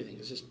rhythm, everything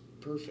is just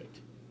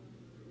perfect.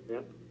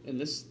 Yep. And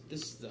this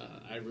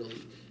I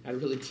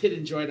really did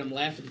enjoy it. I'm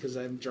laughing because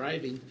I'm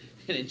driving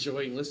and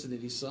enjoying listening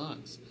to these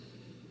songs.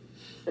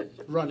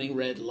 Running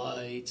red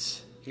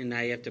lights. And now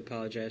you have to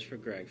apologize for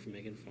Greg for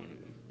making fun of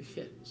him.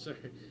 Yeah,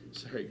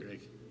 sorry, Greg.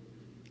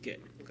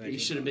 Good. You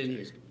should have been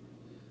here.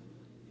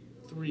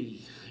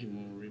 3. I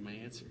won't read my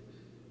answer.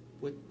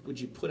 What would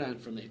you put on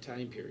from that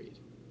time period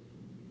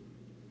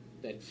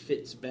that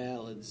fits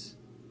ballads?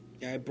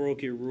 Yeah, I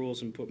broke your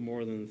rules and put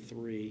more than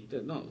 3.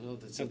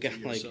 That's I've got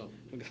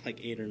like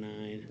 8 or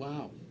 9.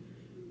 Wow.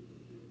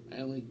 I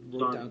only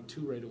wrote down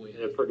 2 right away.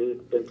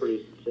 And been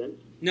produced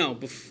since? No,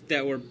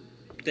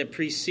 that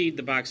precede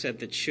the box set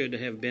that should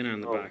have been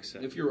on the box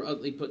set. If you were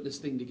Utley putting this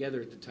thing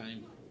together at the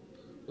time,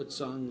 what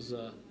songs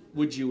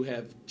would you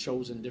have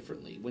chosen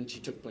differently? When she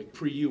took like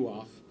Pre-You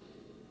off,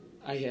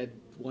 I had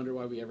Wonder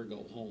Why We Ever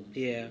Go Home.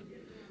 Yeah,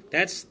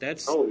 that's.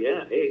 Oh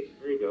yeah, hey,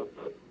 there you go.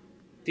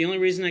 The only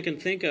reason I can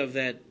think of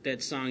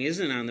that song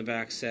isn't on the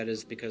box set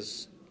is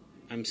because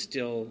I'm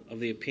still of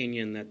the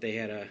opinion that they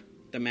had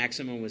the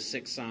maximum was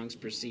 6 songs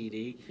per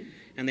CD,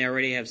 and they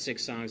already have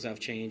 6 songs off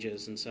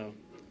Changes, and so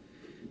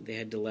they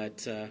had to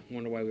let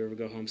Wonder Why We Ever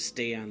Go Home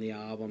stay on the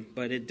album.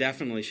 But it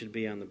definitely should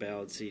be on the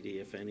ballad CD,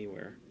 if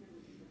anywhere.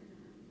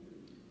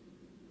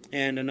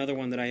 And another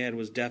one that I had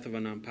was Death of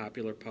an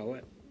Unpopular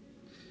Poet.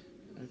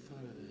 I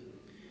thought of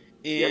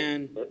that.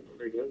 And that's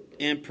very good.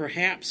 And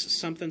perhaps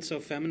Something So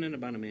Feminine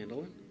About a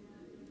Mandolin.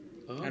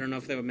 Oh. I don't know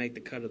if they would make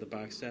the cut of the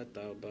box set,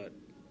 though, but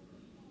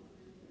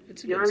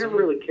it's a good song. I never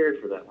really cared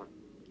for that one.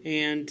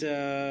 And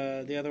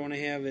the other one I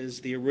have is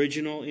the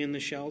original In the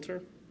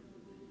Shelter,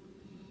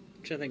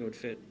 which I think would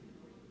fit.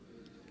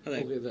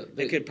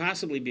 It could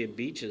possibly be a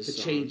Beaches song.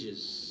 The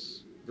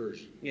Changes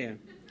version. Yeah.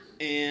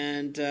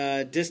 And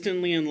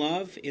Distantly in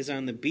Love is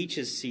on the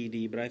Beaches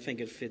CD, but I think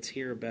it fits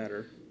here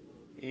better.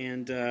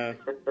 And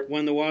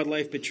When the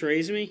Wildlife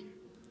Betrays Me.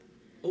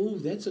 Oh,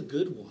 that's a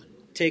good one.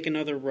 Take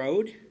Another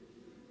Road.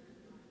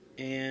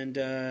 And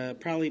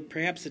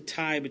perhaps a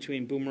tie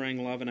between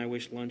Boomerang Love and I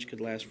Wish Lunch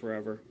Could Last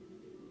Forever.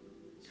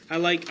 I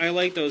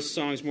like those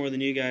songs more than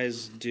you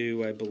guys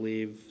do, I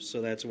believe,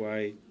 so that's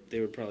why they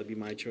would probably be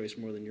my choice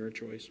more than your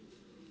choice.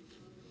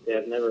 Yeah,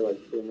 I've never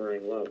liked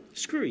Boomerang Love.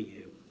 Screw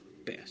you,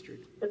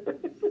 bastard.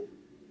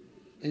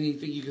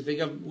 Anything you could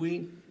think of,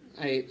 Ween?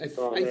 I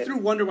threw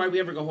Wonder Why We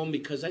Ever Go Home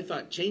because I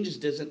thought Changes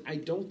doesn't. I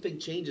don't think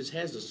Changes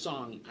has a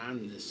song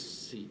on this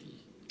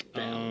CD.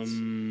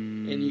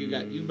 And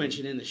you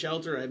mentioned In the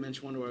Shelter. I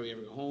mentioned Wonder Why We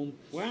Ever Go Home.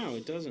 Wow,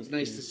 it doesn't. It's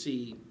nice to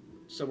see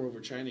Somewhere Over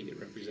China get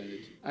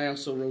represented. I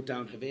also wrote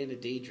down Havana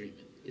Daydream.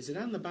 Is it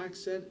on the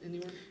box set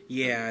anywhere?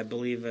 Yeah, I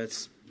believe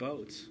it's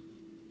Boats.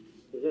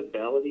 Is it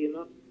ballady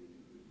enough?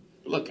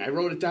 Look, I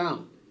wrote it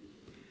down.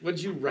 What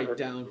did you write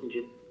down?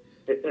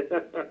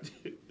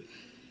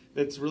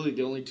 That's really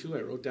the only two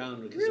I wrote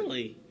down.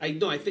 Really?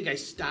 I think I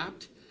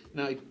stopped.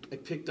 Now I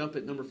picked up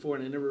at number 4,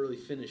 and I never really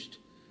finished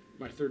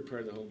my third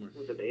part of the homework.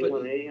 Was it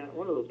A1A?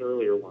 One of those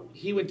earlier ones.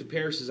 He went to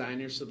Paris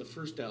Designer, so the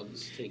first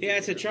album's taken. Yeah,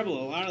 it's the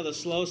trouble. A lot of the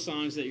slow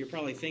songs that you're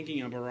probably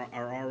thinking of are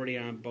already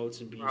on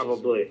Boats and Beaches.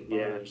 Probably, and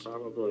yeah, Bars.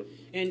 probably.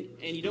 And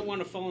you don't want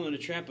to fall in the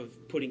trap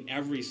of putting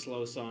every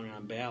slow song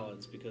on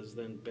ballads, because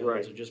then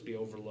ballads would just be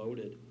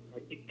overloaded. I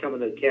keep coming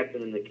to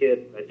Captain and the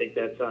Kid. I think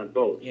that's on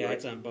Boats. Yeah, right?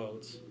 it's on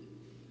Boats.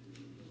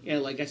 Yeah,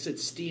 like I said,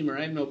 Steamer.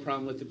 I have no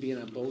problem with it being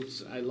on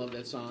Boats. I love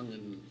that song,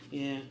 and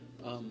yeah.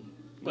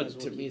 But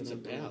to me, it's a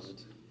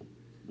ballad.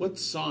 What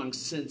song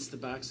since the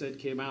box set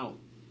came out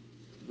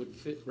would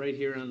fit right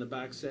here on the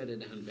box set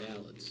and on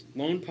ballads?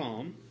 Lone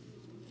Palm.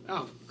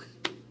 Oh,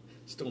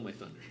 stole my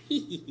thunder.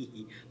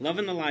 Love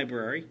in the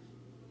Library,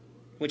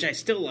 which I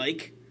still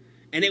like,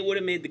 and it would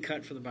have made the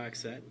cut for the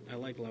box set. I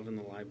like Love in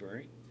the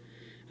Library.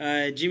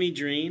 Jimmy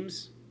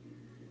Dreams.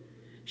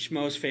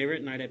 Schmo's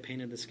Favorite, Night I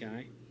Painted the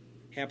Sky.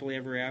 Happily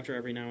Ever After,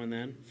 Every Now and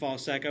Then.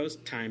 False Echoes,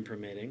 Time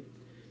Permitting.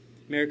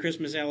 Merry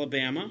Christmas,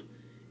 Alabama.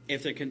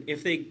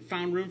 If they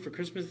found room for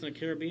Christmas in the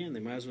Caribbean, they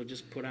might as well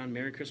just put on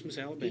Merry Christmas,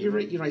 Alabama. You're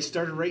right. I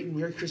started writing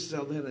Merry Christmas,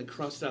 Alabama, and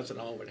crossed out and said,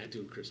 "Oh, we're not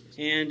doing Christmas."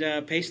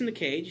 And Pacing the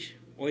Cage,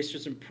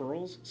 Oysters and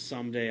Pearls,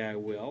 Someday I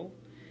Will.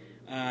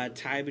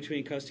 Tie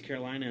Between Coastal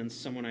Carolina and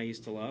Someone I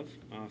Used to Love,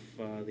 off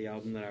the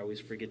album that I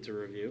always forget to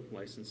review,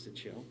 License to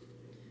Chill.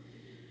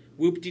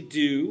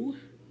 Whoop-de-Doo,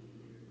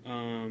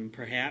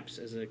 perhaps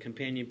as a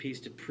companion piece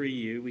to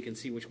Pre-You. We can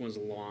see which one's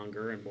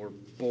longer and more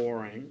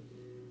boring.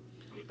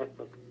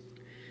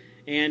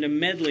 And a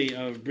medley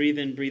of Breathe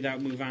In, Breathe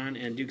Out, Move On,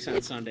 and Dukes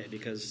on Sunday,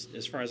 because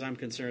as far as I'm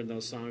concerned,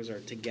 those songs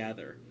are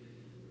together.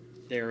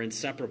 They're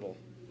inseparable.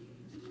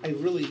 I'm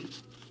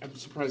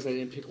surprised I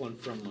didn't pick one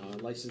from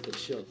License to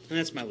Chill. And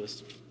that's my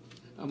list.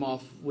 I'm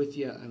off with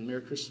you on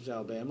Merry Christmas,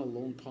 Alabama,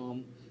 Lone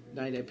Palm,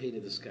 Night I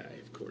Painted the Sky,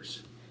 of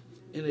course.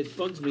 And it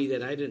bugs me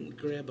that I didn't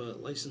grab a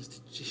License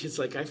to Chill. It's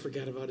like I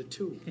forgot about it,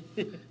 too.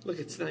 Look,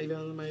 it's not even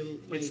on my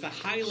It's the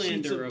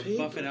Highlander of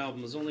Buffett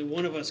albums. Only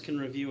one of us can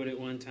review it at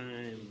one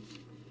time.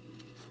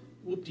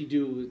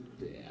 Whoop-de-doo,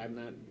 I'm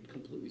not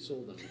completely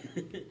sold on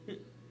that.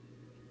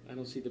 I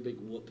don't see the big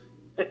whoop.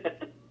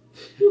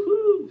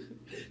 Woohoo!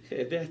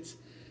 That's...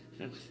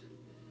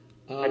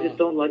 I just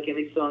don't like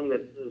any song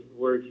that says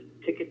words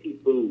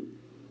tickety-boo.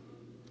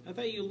 I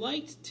thought you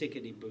liked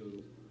Tickety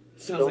Boo.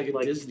 Sounds like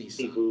a Disney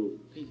song. Boo.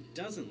 He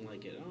doesn't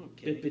like it.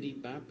 Okay.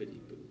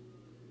 Bippity-boppity-boo.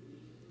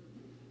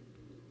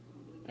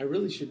 I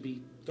really should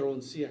be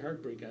throwing Sea of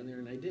Heartbreak on there,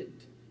 and I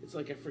didn't. It's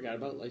like I forgot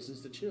about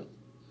License to Chill.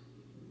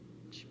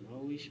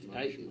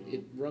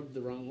 It rubbed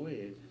the wrong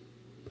way.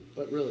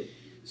 But really,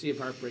 Sea of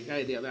Heartbreak.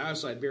 I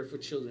also had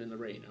Barefoot Children in the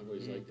Rain. I've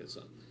always liked that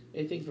song.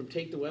 Anything from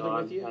Take the Weather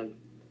with you?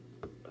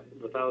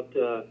 Without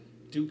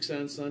Dukes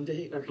on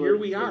Sunday. Here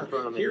we are.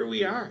 Here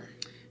we are.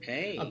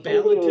 Hey. A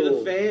ballad to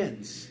the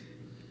fans.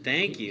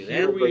 Thank you.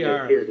 Here we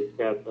are.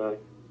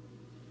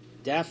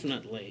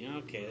 Definitely.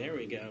 Okay, there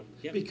we go.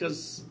 Yep.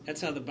 Because that's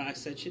how the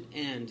box set should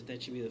end.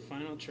 That should be the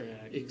final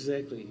track.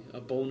 Exactly. A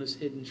bonus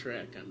hidden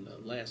track on the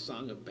last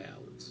song of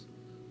ballads.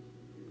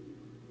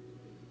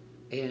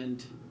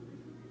 And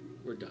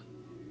we're done.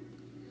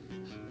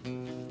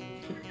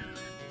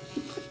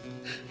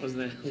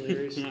 Wasn't that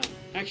hilarious? No,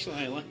 actually,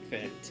 I like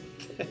that.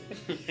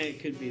 It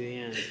could be the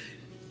end.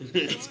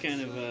 It's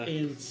kind of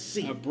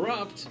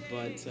abrupt,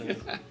 but gets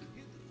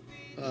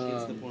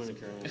the point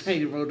across.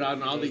 I wrote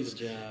down all these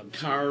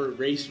car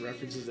race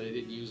references. I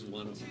didn't use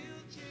one of them.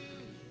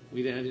 I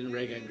didn't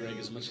rag on Greg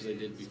as much as I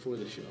did before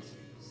the show.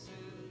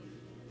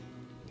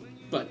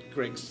 But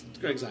Greg's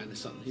on to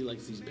something. He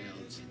likes these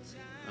ballads.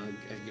 I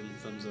give him a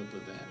thumbs up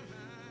with that.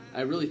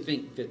 I really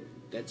think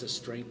that's a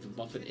strength of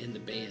Buffett and the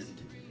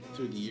band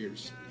through the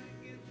years,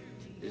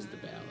 is the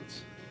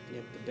ballads.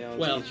 Yep, the ballads.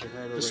 Well, get your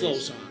heart the slow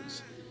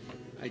songs.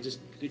 I just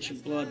get your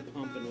blood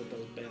pumping with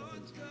those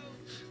ballads.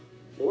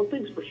 Well, one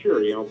thing's for sure,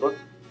 but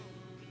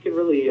he can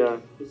really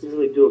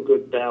do a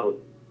good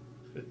ballad.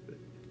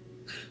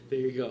 There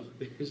you go.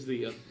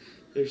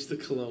 There's the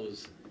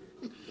close.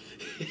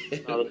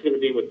 It's going to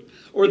be with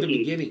or the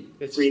beginning.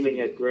 That's screaming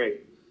at Greg.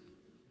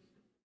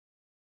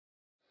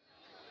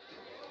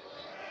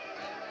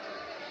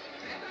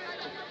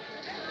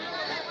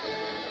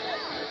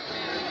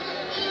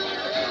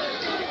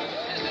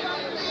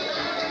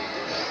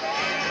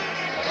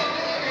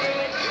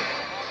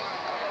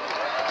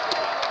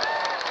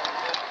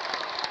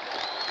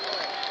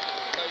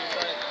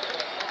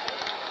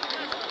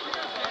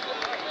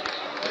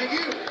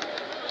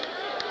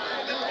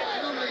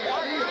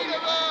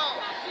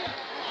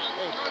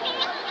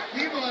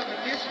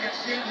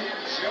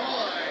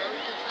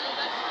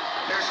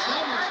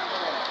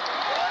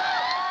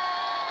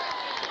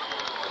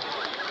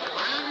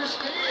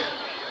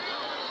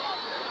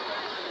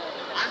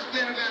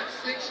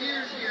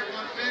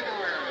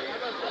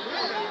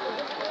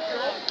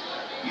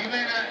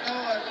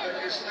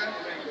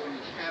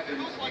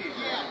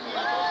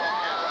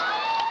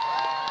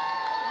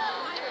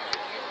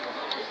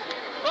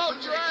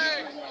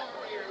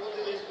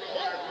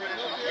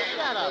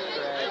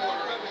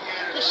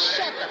 Just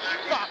shut the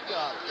fuck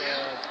up,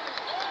 man.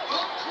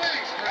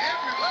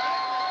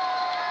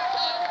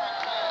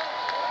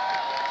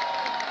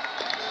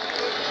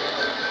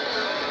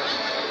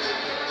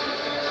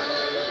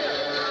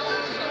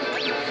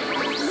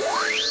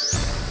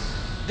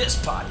 This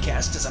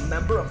podcast is a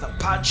member of the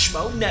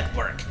Podschmo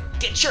Network.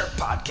 Get your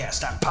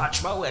podcast on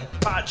Podschmo at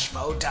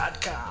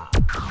podschmo.com.